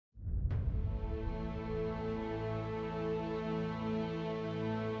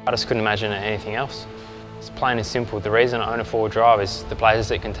I just couldn't imagine anything else. It's plain and simple. The reason I own a four-wheel drive is the places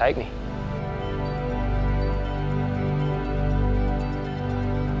it can take me.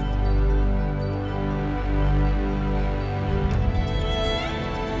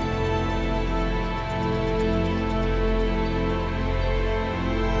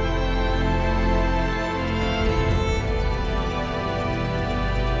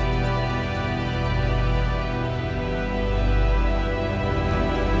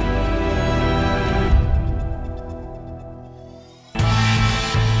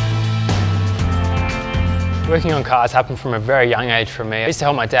 Working on cars happened from a very young age for me. I used to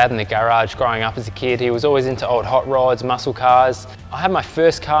help my dad in the garage growing up as a kid. He was always into old hot rods, muscle cars. I had my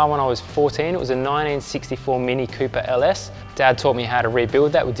first car when I was 14. It was a 1964 Mini Cooper LS. Dad taught me how to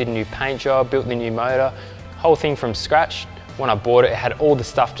rebuild that. We did a new paint job, built the new motor, whole thing from scratch. When I bought it, it had all the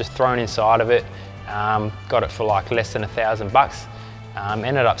stuff just thrown inside of it. Got it for like less than $1,000.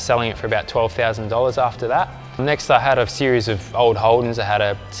 Ended up selling it for about $12,000 after that. Next I had a series of old Holdens. I had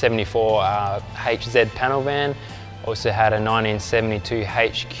a 74 HZ panel van. Also had a 1972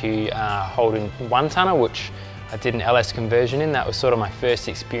 HQ Holden one-tonner, which I did an LS conversion in. That was sort of my first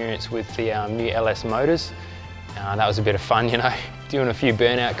experience with the new LS motors. That was a bit of fun, you know, doing a few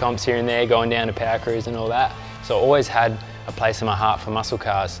burnout comps here and there, going down to Power Cruise and all that. So I always had a place in my heart for muscle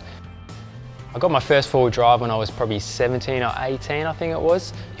cars. I got my first four-wheel drive when I was probably 17 or 18, I think it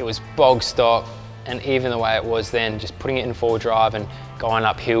was. It was bog stock, and even the way it was then, just putting it in four-wheel drive and going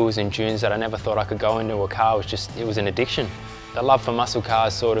up hills and dunes that I never thought I could go into a car was just, it was an addiction. The love for muscle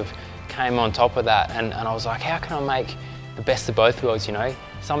cars sort of came on top of that, and I was like, how can I make the best of both worlds, you know?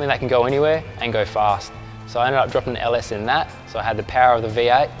 Something that can go anywhere and go fast. So I ended up dropping the LS in that, so I had the power of the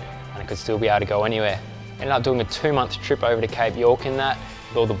V8 and I could still be able to go anywhere. Ended up doing a 2-month trip over to Cape York in that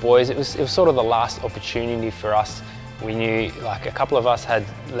with all the boys. It was sort of the last opportunity for us. We knew, like, a couple of us had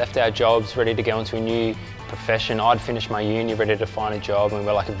left our jobs ready to go into a new profession. I'd finished my uni, ready to find a job, and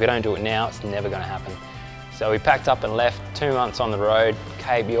we're like, if we don't do it now, it's never going to happen. So we packed up and left, 2 months on the road,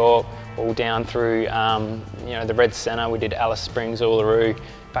 Cape York, all down through, you know, the Red Centre. We did Alice Springs, Uluru,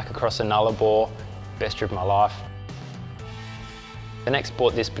 back across the Nullarbor. Best trip of my life. The next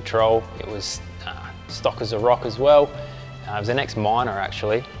bought this Patrol. It was stock as a rock as well. It was an ex-miner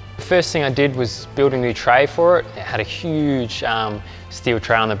actually. The first thing I did was build a new tray for it. It had a huge steel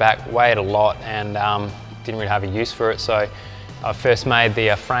tray on the back, weighed a lot, and didn't really have a use for it. So I first made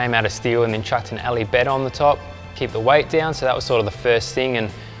the frame out of steel and then chucked an alley bed on the top, keep the weight down. So that was sort of the first thing. And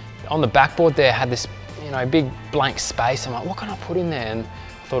on the backboard there had this, you know, big blank space. I'm like, what can I put in there? And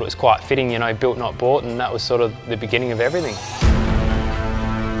I thought it was quite fitting, you know, built not bought, and that was sort of the beginning of everything.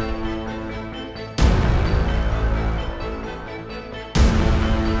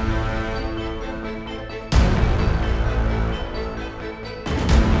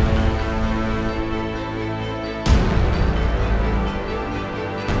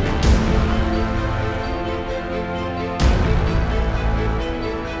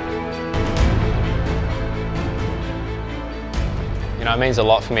 You know, it means a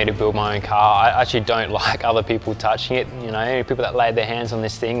lot for me to build my own car. I actually don't like other people touching it. You know, the only people that laid their hands on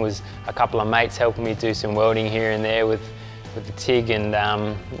this thing was a couple of mates helping me do some welding here and there with the TIG, and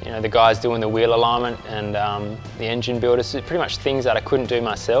you know, the guys doing the wheel alignment and the engine builders. So pretty much things that I couldn't do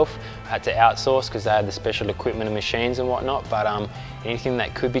myself. I had to outsource because they had the special equipment and machines and whatnot, but anything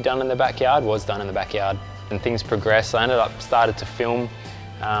that could be done in the backyard was done in the backyard. And things progressed. I started to film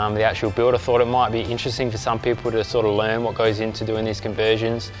the actual build. I thought it might be interesting for some people to sort of learn what goes into doing these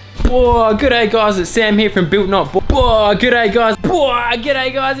conversions. Whoa, g'day guys, it's Sam here from Built Not Bought. Whoa, g'day guys. Whoa,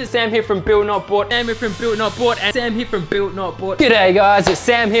 g'day guys, it's Sam here from Built Not Bought. Sam here from Built Not Bought, and Sam here from Built Not Bought. G'day guys, it's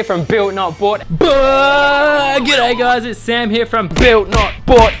Sam here from Built Not Bought. G'day guys, it's Sam here from Built Not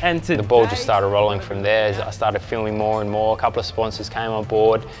Bought. And the ball just started rolling from there. I started filming more and more. A couple of sponsors came on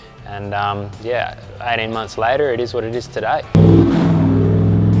board, and yeah, 18 months later, it is what it is today.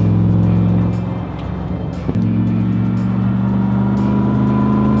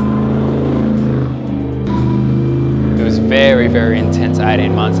 Very, very intense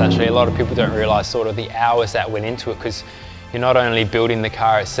 18 months actually. A lot of people don't realise sort of the hours that went into it, because you're not only building the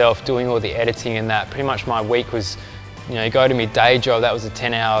car itself, doing all the editing and that. Pretty much my week was, you know, you go to my day job, that was a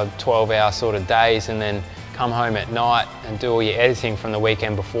 10-hour, 12-hour sort of days, and then come home at night and do all your editing from the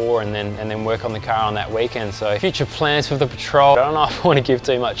weekend before, and then work on the car on that weekend. So future plans for the Patrol, I don't know if I want to give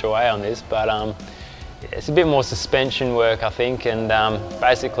too much away on this, but it's a bit more suspension work I think, and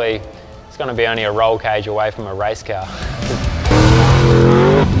basically it's going to be only a roll cage away from a race car.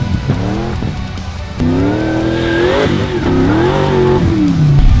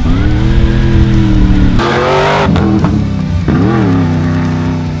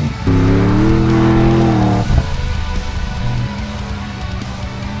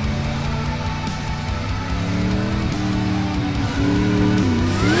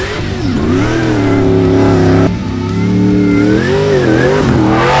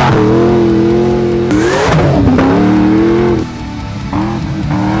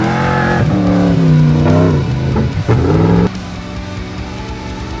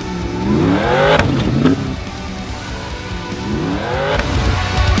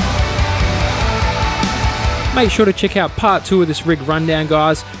 make sure to check out part 2 of this rig rundown,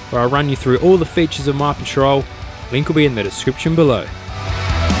 guys, where I run you through all the features of my Patrol. Link will be in the description below.